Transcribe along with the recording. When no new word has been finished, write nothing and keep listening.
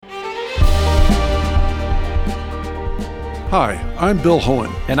Hi, I'm Bill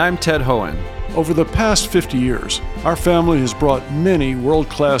Hohen. And I'm Ted Hohen. Over the past 50 years, our family has brought many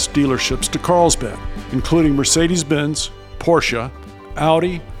world-class dealerships to Carlsbad, including Mercedes-Benz, Porsche,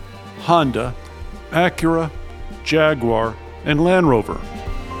 Audi, Honda, Acura, Jaguar, and Land Rover.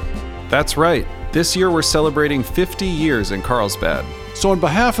 That's right. This year we're celebrating 50 years in Carlsbad. So on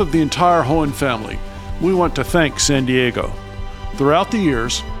behalf of the entire Hohen family, we want to thank San Diego. Throughout the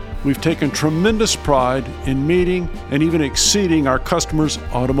years, we've taken tremendous pride in meeting and even exceeding our customers'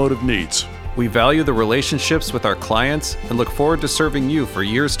 automotive needs. We value the relationships with our clients and look forward to serving you for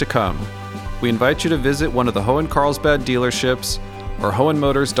years to come. We invite you to visit one of the Hohen Carlsbad dealerships or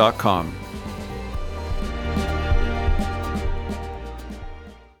hohenmotors.com.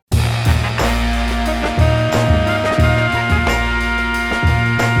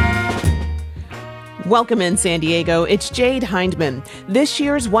 Welcome in San Diego, it's Jade Hindman. This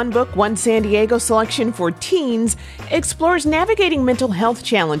year's One Book, One San Diego selection for teens explores navigating mental health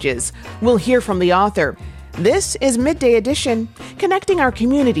challenges. We'll hear from the author. This is Midday Edition, connecting our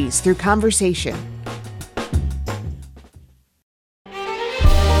communities through conversation.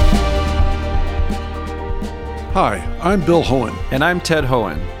 Hi, I'm Bill Hohen. And I'm Ted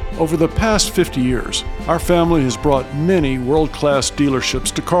Hohen. Over the past 50 years, our family has brought many world-class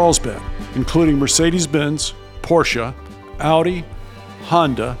dealerships to Carlsbad, including Mercedes-Benz, Porsche, Audi,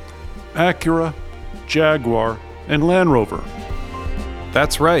 Honda, Acura, Jaguar, and Land Rover.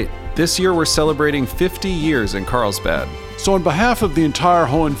 That's right. This year we're celebrating 50 years in Carlsbad. So on behalf of the entire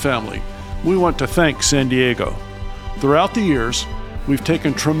Hohen family, we want to thank San Diego. Throughout the years, we've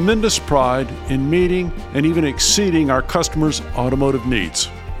taken tremendous pride in meeting and even exceeding our customers' automotive needs.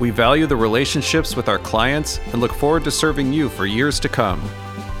 We value the relationships with our clients and look forward to serving you for years to come.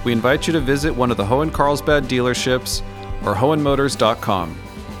 We invite you to visit one of the Hohen Carlsbad dealerships or hohenmotors.com.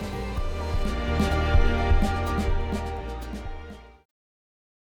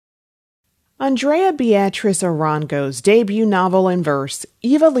 Andrea Beatriz Arango's debut novel in verse,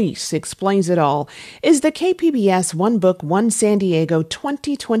 Iveliz Explains It All, is the KPBS One Book, One San Diego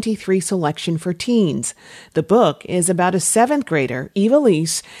 2023 selection for teens. The book is about a 7th grader,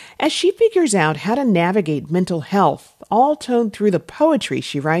 Iveliz, as she figures out how to navigate mental health, all told through the poetry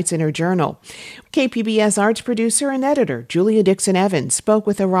she writes in her journal. KPBS arts producer and editor Julia Dixon Evans spoke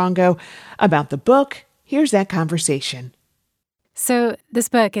with Arango about the book. Here's that conversation. So this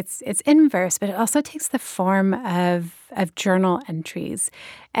book, it's in verse, but it also takes the form of journal entries.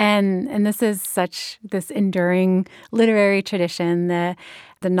 And this is such this enduring literary tradition, the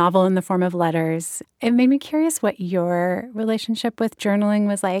novel in the form of letters. It made me curious what your relationship with journaling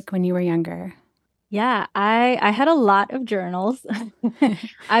was like when you were younger. Yeah, I had a lot of journals.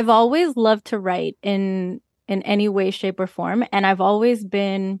 I've always loved to write in any way, shape, or form. And I've always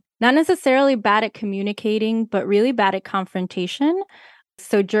been not necessarily bad at communicating, but really bad at confrontation.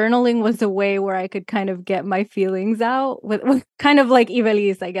 So journaling was a way where I could kind of get my feelings out with kind of like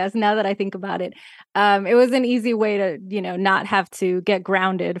Iveliz, I guess, now that I think about it. It was an easy way to, not have to get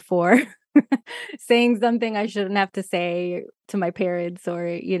grounded for saying something I shouldn't have to say to my parents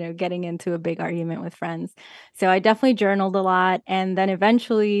or, getting into a big argument with friends. So I definitely journaled a lot. And then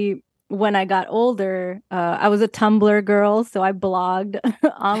eventually, when I got older, I was a Tumblr girl, so I blogged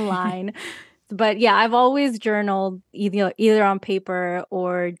online. But yeah, I've always journaled either on paper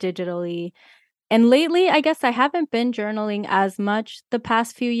or digitally. And lately, I guess I haven't been journaling as much the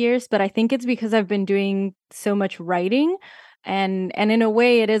past few years, but I think it's because I've been doing so much writing. And in a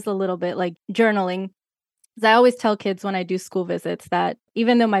way, it is a little bit like journaling. Because I always tell kids when I do school visits that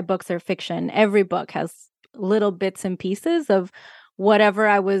even though my books are fiction, every book has little bits and pieces of whatever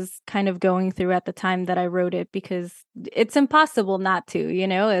I was kind of going through at the time that I wrote it, because it's impossible not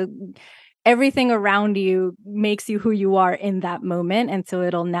to, everything around you makes you who you are in that moment. And so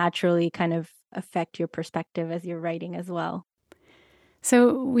it'll naturally kind of affect your perspective as you're writing as well.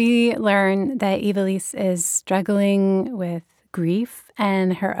 So we learn that Iveliz is struggling with grief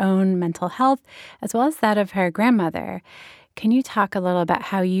and her own mental health, as well as that of her grandmother. Can you talk a little about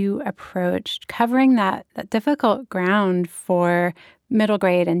how you approached covering that difficult ground for middle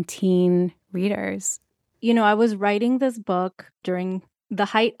grade and teen readers? I was writing this book during the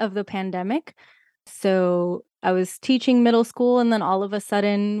height of the pandemic. So I was teaching middle school, and then all of a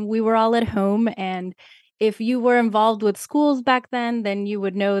sudden we were all at home. And if you were involved with schools back then you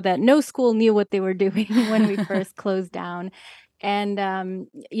would know that no school knew what they were doing when we first closed down. And,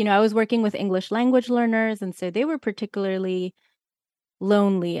 I was working with English language learners, and so they were particularly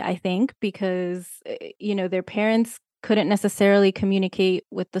lonely, I think, because, their parents couldn't necessarily communicate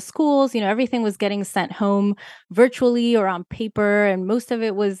with the schools. Everything was getting sent home virtually or on paper, and most of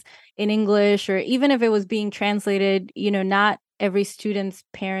it was in English, or even if it was being translated, not every student's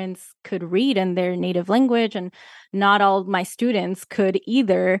parents could read in their native language, and not all my students could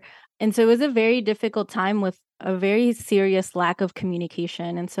either. And so it was a very difficult time with a very serious lack of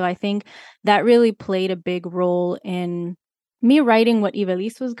communication. And so I think that really played a big role in me writing what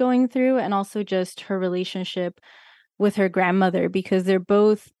Iveliz was going through, and also just her relationship with her grandmother, because they're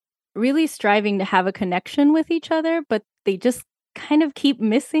both really striving to have a connection with each other, but they just kind of keep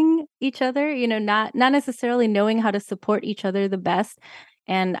missing each other, not necessarily knowing how to support each other the best.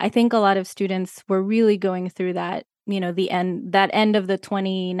 And I think a lot of students were really going through that, that end of the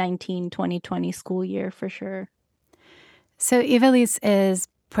 2019-2020 school year for sure. So Iveliz is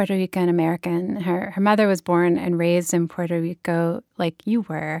Puerto Rican American. Her mother was born and raised in Puerto Rico like you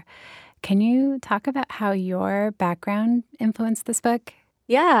were. Can you talk about how your background influenced this book?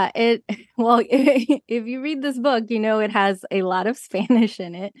 Yeah, if you read this book, it has a lot of Spanish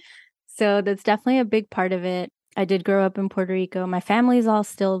in it. So that's definitely a big part of it. I did grow up in Puerto Rico. My family's all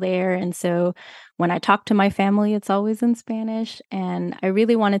still there. And so when I talk to my family, it's always in Spanish. And I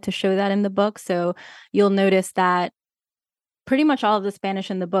really wanted to show that in the book. So you'll notice that pretty much all of the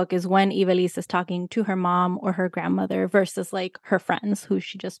Spanish in the book is when Iveliz is talking to her mom or her grandmother versus like her friends who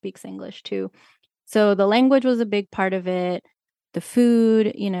she just speaks English to. So the language was a big part of it. The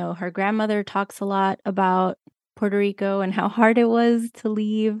food, her grandmother talks a lot about Puerto Rico and how hard it was to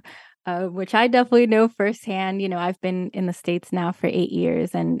leave, which I definitely know firsthand. I've been in the States now for 8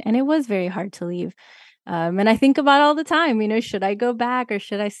 years, and it was very hard to leave. And I think about all the time, should I go back or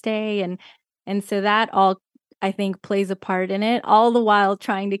should I stay? And so that all, I think, plays a part in it, all the while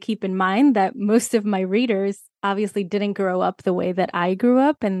trying to keep in mind that most of my readers obviously didn't grow up the way that I grew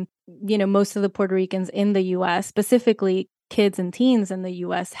up. And, most of the Puerto Ricans in the U.S., specifically kids and teens in the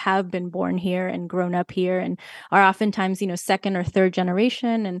U.S., have been born here and grown up here and are oftentimes, second or third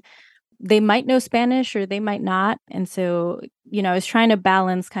generation. And they might know Spanish or they might not. And so, I was trying to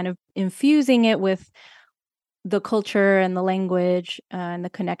balance kind of infusing it with the culture and the language and the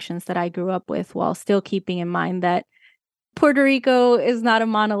connections that I grew up with, while still keeping in mind that Puerto Rico is not a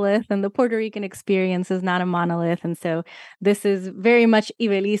monolith and the Puerto Rican experience is not a monolith. And so this is very much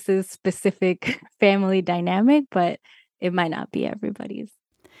Iveliz's specific family dynamic, but it might not be everybody's.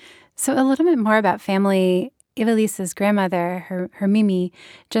 So a little bit more about family. Iveliz's grandmother, her Mimi,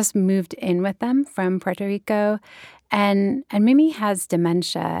 just moved in with them from Puerto Rico. And Mimi has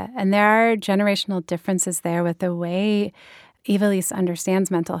dementia, and there are generational differences there with the way Iveliz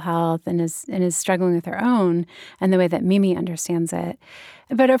understands mental health and is struggling with her own, and the way that Mimi understands it.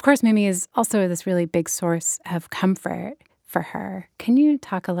 But of course, Mimi is also this really big source of comfort for her. Can you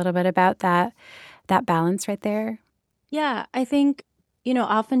talk a little bit about that balance right there? Yeah, I think,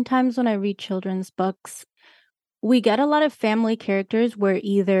 oftentimes when I read children's books, we get a lot of family characters where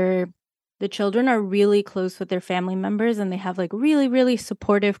either the children are really close with their family members and they have like really, really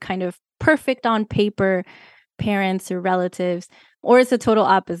supportive, kind of perfect on paper parents or relatives, or it's a total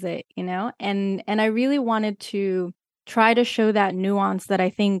opposite, and I really wanted to try to show that nuance that I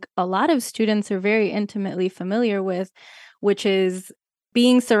think a lot of students are very intimately familiar with, which is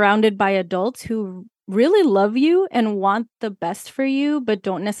being surrounded by adults who really love you and want the best for you, but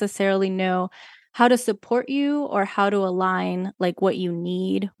don't necessarily know how to support you or how to align like what you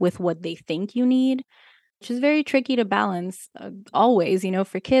need with what they think you need, which is very tricky to balance always,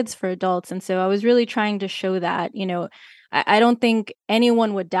 for kids, for adults. And so I was really trying to show that, I don't think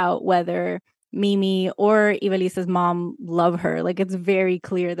anyone would doubt whether Mimi or Iveliz's mom love her. Like, it's very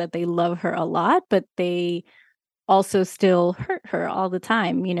clear that they love her a lot, but they also still hurt her all the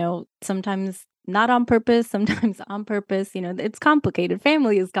time, sometimes not on purpose, sometimes on purpose. It's complicated.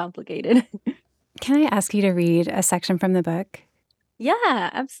 Family is complicated. Can I ask you to read a section from the book? Yeah,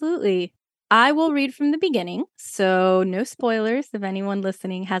 absolutely. I will read from the beginning, so no spoilers if anyone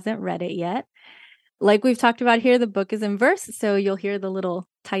listening hasn't read it yet. Like we've talked about here, the book is in verse, so you'll hear the little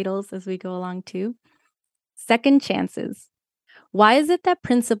titles as we go along too. Second chances. Why is it that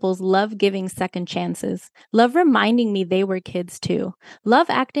principals love giving second chances? Love reminding me they were kids too. Love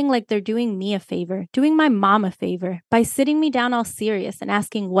acting like they're doing me a favor, doing my mom a favor, by sitting me down all serious and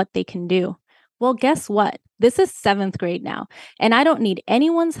asking what they can do. Well, guess what? This is 7th grade now, and I don't need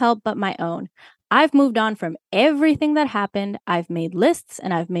anyone's help but my own. I've moved on from everything that happened. I've made lists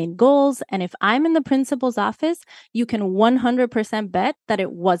and I've made goals. And if I'm in the principal's office, you can 100% bet that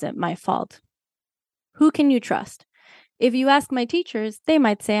it wasn't my fault. Who can you trust? If you ask my teachers, they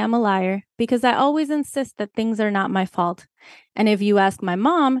might say I'm a liar because I always insist that things are not my fault. And if you ask my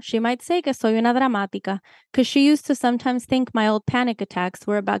mom, she might say que soy una dramática because she used to sometimes think my old panic attacks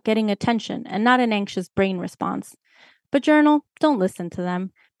were about getting attention and not an anxious brain response. But journal, don't listen to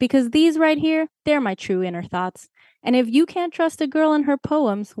them because these right here, they're my true inner thoughts. And if you can't trust a girl and her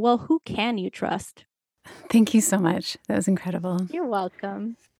poems, well, who can you trust? Thank you so much. That was incredible. You're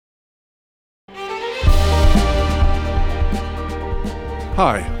welcome.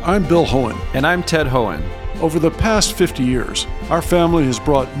 Hi, I'm Bill Hohen. And I'm Ted Hohen. Over the past 50 years, our family has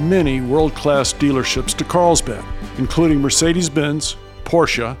brought many world-class dealerships to Carlsbad, including Mercedes-Benz,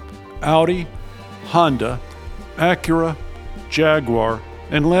 Porsche, Audi, Honda, Acura, Jaguar,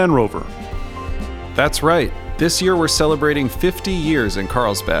 and Land Rover. That's right. This year we're celebrating 50 years in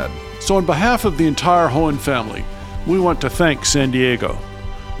Carlsbad. So on behalf of the entire Hohen family, we want to thank San Diego.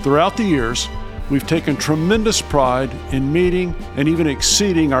 Throughout the years, we've taken tremendous pride in meeting and even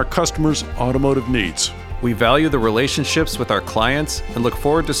exceeding our customers' automotive needs. We value the relationships with our clients and look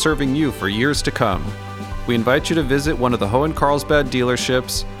forward to serving you for years to come. We invite you to visit one of the Hohen Carlsbad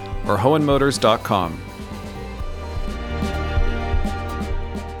dealerships or hohenmotors.com.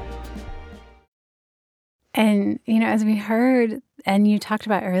 And, as we heard and you talked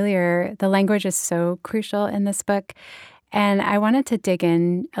about earlier, the language is so crucial in this book. And I wanted to dig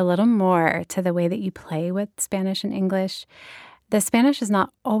in a little more to the way that you play with Spanish and English. The Spanish is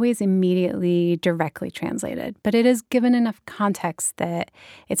not always immediately directly translated, but it is given enough context that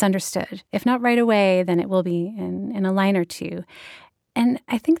it's understood. If not right away, then it will be in a line or two. And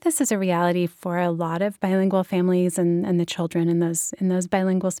I think this is a reality for a lot of bilingual families and the children in those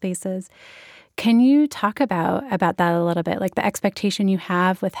bilingual spaces. Can you talk about that a little bit, like the expectation you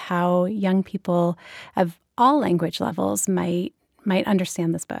have with how young people of all language levels might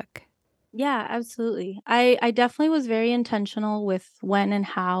understand this book? Yeah, absolutely. I definitely was very intentional with when and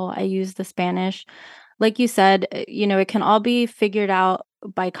how I use the Spanish. Like you said, it can all be figured out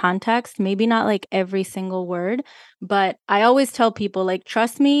by context, maybe not like every single word, but I always tell people, like,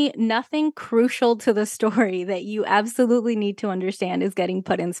 trust me, nothing crucial to the story that you absolutely need to understand is getting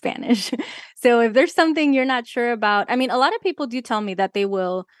put in Spanish. So if there's something you're not sure about, I mean, a lot of people do tell me that they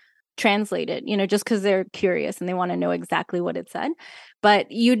will translate it, just because they're curious and they want to know exactly what it said. But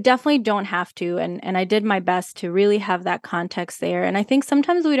you definitely don't have to. And I did my best to really have that context there. And I think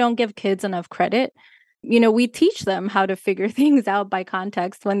sometimes we don't give kids enough credit. We teach them how to figure things out by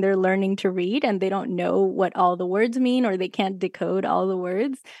context when they're learning to read and they don't know what all the words mean or they can't decode all the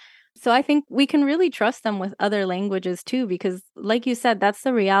words. So I think we can really trust them with other languages too, because like you said, that's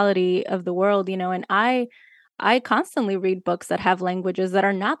the reality of the world, and I constantly read books that have languages that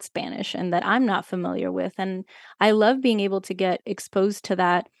are not Spanish and that I'm not familiar with. And I love being able to get exposed to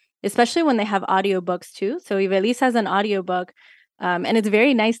that, especially when they have audiobooks too. So Iveliz has an audiobook, and it's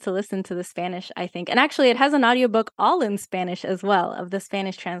very nice to listen to the Spanish, I think. And actually, it has an audiobook all in Spanish as well of the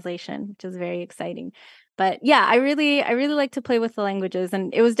Spanish translation, which is very exciting. But yeah, I really like to play with the languages.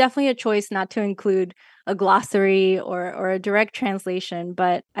 And it was definitely a choice not to include a glossary or a direct translation.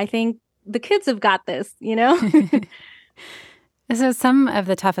 But I think the kids have got this, So some of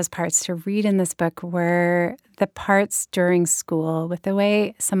the toughest parts to read in this book were the parts during school with the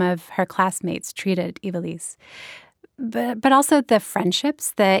way some of her classmates treated Iveliz. But also the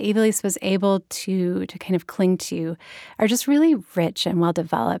friendships that Iveliz was able to kind of cling to are just really rich and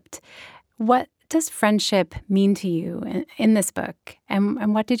well-developed. What does friendship mean to you in this book?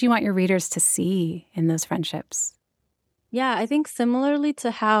 And what did you want your readers to see in those friendships? Yeah, I think similarly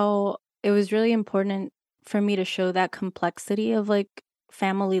to how it was really important for me to show that complexity of like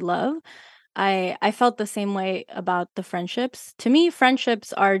family love, I felt the same way about the friendships. To me,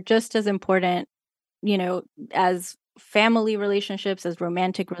 friendships are just as important, as family relationships, as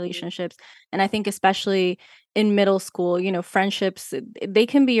romantic relationships. And I think especially in middle school, friendships, they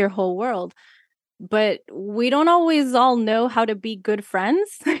can be your whole world. But we don't always all know how to be good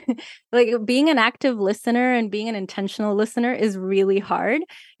friends. Like being an active listener and being an intentional listener is really hard,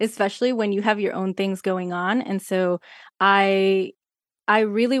 especially when you have your own things going on. And so I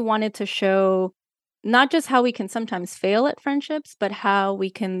really wanted to show not just how we can sometimes fail at friendships, but how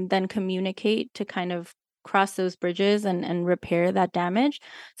we can then communicate to kind of cross those bridges and repair that damage.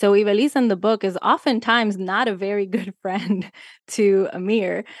 So Iveliz in the book is oftentimes not a very good friend to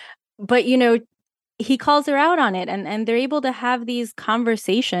Amir. But, he calls her out on it and they're able to have these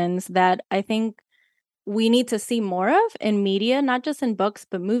conversations that I think we need to see more of in media, not just in books,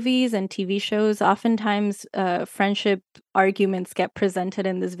 but movies and TV shows. Oftentimes, friendship arguments get presented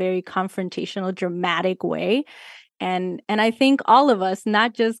in this very confrontational, dramatic way. And I think all of us,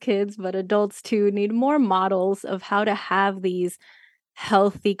 not just kids, but adults too, need more models of how to have these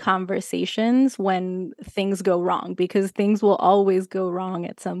healthy conversations when things go wrong, because things will always go wrong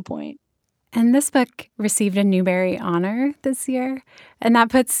at some point. And this book received a Newbery Honor this year, and that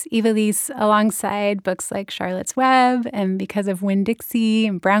puts Iveliz alongside books like Charlotte's Web and Because of Winn-Dixie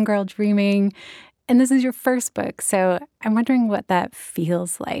and Brown Girl Dreaming. And this is your first book, so I'm wondering what that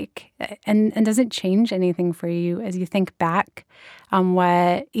feels like. And does it change anything for you as you think back on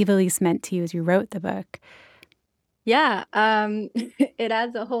what Iveliz meant to you as you wrote the book? Yeah, it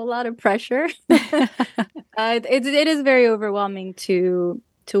adds a whole lot of pressure. It is very overwhelming to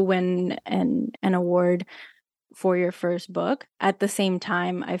win an award for your first book. At the same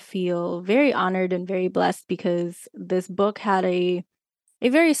time, I feel very honored and very blessed because this book had a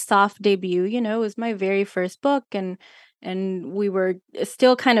very soft debut. You know, it was my very first book, and we were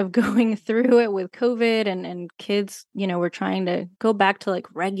still kind of going through it with COVID, and kids, you know, were trying to go back to like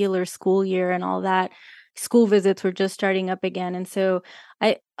regular school year and all that. School visits were just starting up again. And so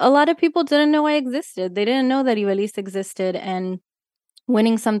a lot of people didn't know I existed. They didn't know that Iveliz existed, and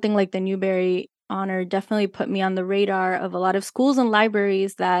winning something like the Newbery Honor definitely put me on the radar of a lot of schools and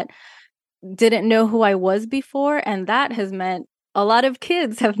libraries that didn't know who I was before. And that has meant a lot of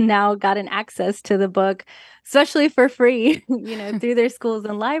kids have now gotten access to the book, especially for free, you know, through their schools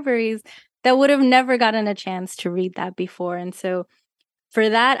and libraries that would have never gotten a chance to read that before. And so for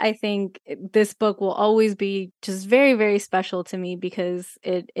that, I think this book will always be just very, very special to me because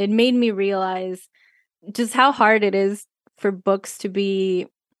it made me realize just how hard it is for books to be,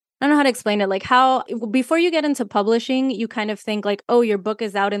 I don't know how to explain it, like how before you get into publishing, you kind of think like, oh, your book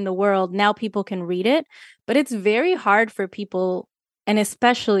is out in the world, now people can read it. But it's very hard for people, and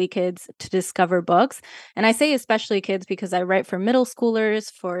especially kids, to discover books. And I say especially kids because I write for middle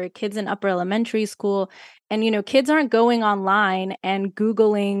schoolers, for kids in upper elementary school. And, you know, kids aren't going online and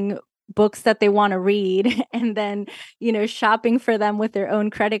Googling books that they want to read and then, you know, shopping for them with their own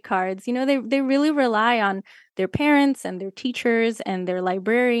credit cards. You know, they really rely on their parents and their teachers and their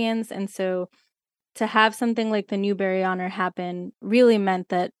librarians. And so to have something like the Newbery Honor happen really meant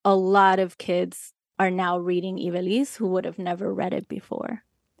that a lot of kids are now reading Iveliz who would have never read it before.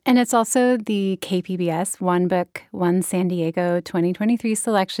 And it's also the KPBS One Book, One San Diego 2023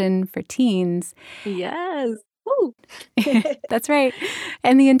 selection for teens. Yes. Woo. That's right.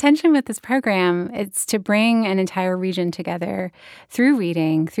 And the intention with this program is to bring an entire region together through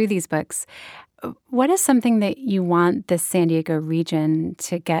reading, through these books. What is something that you want the San Diego region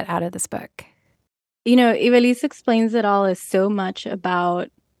to get out of this book? You know, Iveliz Explains It All is so much about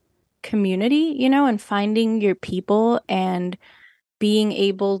community, you know, and finding your people and being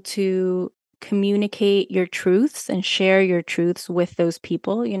able to communicate your truths and share your truths with those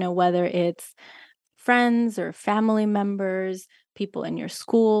people, you know, whether it's friends or family members, people in your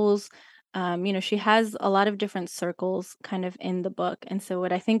schools. You know, she has a lot of different circles kind of in the book. And so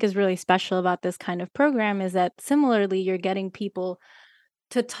what I think is really special about this kind of program is that similarly, you're getting people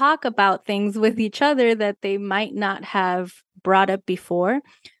to talk about things with each other that they might not have brought up before.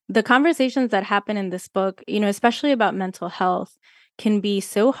 The conversations that happen in this book, you know, especially about mental health, can be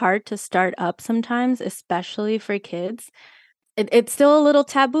so hard to start up sometimes, especially for kids. It's still a little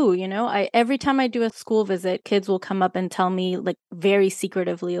taboo, you know. Every time I do a school visit, kids will come up and tell me like very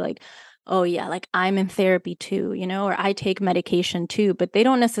secretively, like, oh yeah, like I'm in therapy too, you know, or I take medication too, but they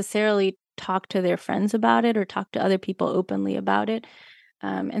don't necessarily talk to their friends about it or talk to other people openly about it.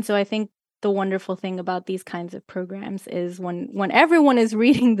 And so I think the wonderful thing about these kinds of programs is when everyone is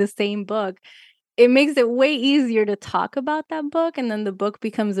reading the same book, it makes it way easier to talk about that book. And then the book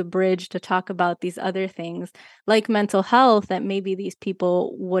becomes a bridge to talk about these other things like mental health that maybe these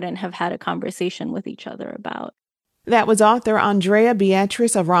people wouldn't have had a conversation with each other about. That was author Andrea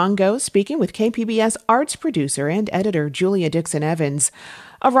Beatriz Arango speaking with KPBS arts producer and editor Julia Dixon-Evans.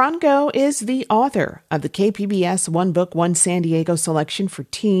 Arango is the author of the KPBS One Book, One San Diego selection for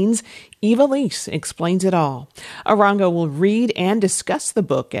teens. Iveliz Explains It All. Arango will read and discuss the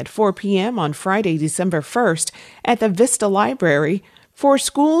book at 4 p.m. on Friday, December 1st at the Vista Library. For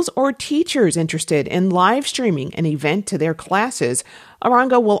schools or teachers interested in live streaming an event to their classes,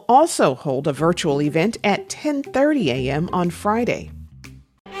 Arango will also hold a virtual event at 10:30 a.m. on Friday.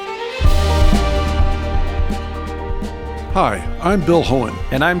 Hi, I'm Bill Hohen.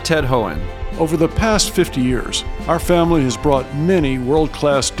 And I'm Ted Hohen. Over the past 50 years, our family has brought many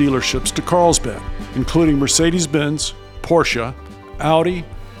world-class dealerships to Carlsbad, including Mercedes-Benz, Porsche, Audi,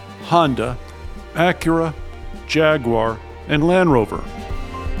 Honda, Acura, Jaguar, and Land Rover.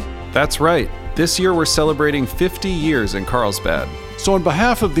 That's right. This year we're celebrating 50 years in Carlsbad. So on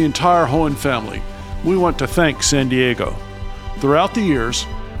behalf of the entire Hohen family, we want to thank San Diego. Throughout the years,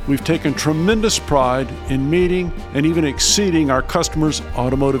 we've taken tremendous pride in meeting and even exceeding our customers'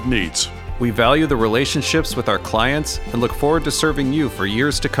 automotive needs. We value the relationships with our clients and look forward to serving you for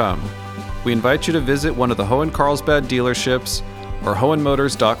years to come. We invite you to visit one of the Hohen Carlsbad dealerships or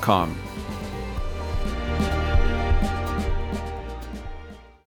hohenmotors.com.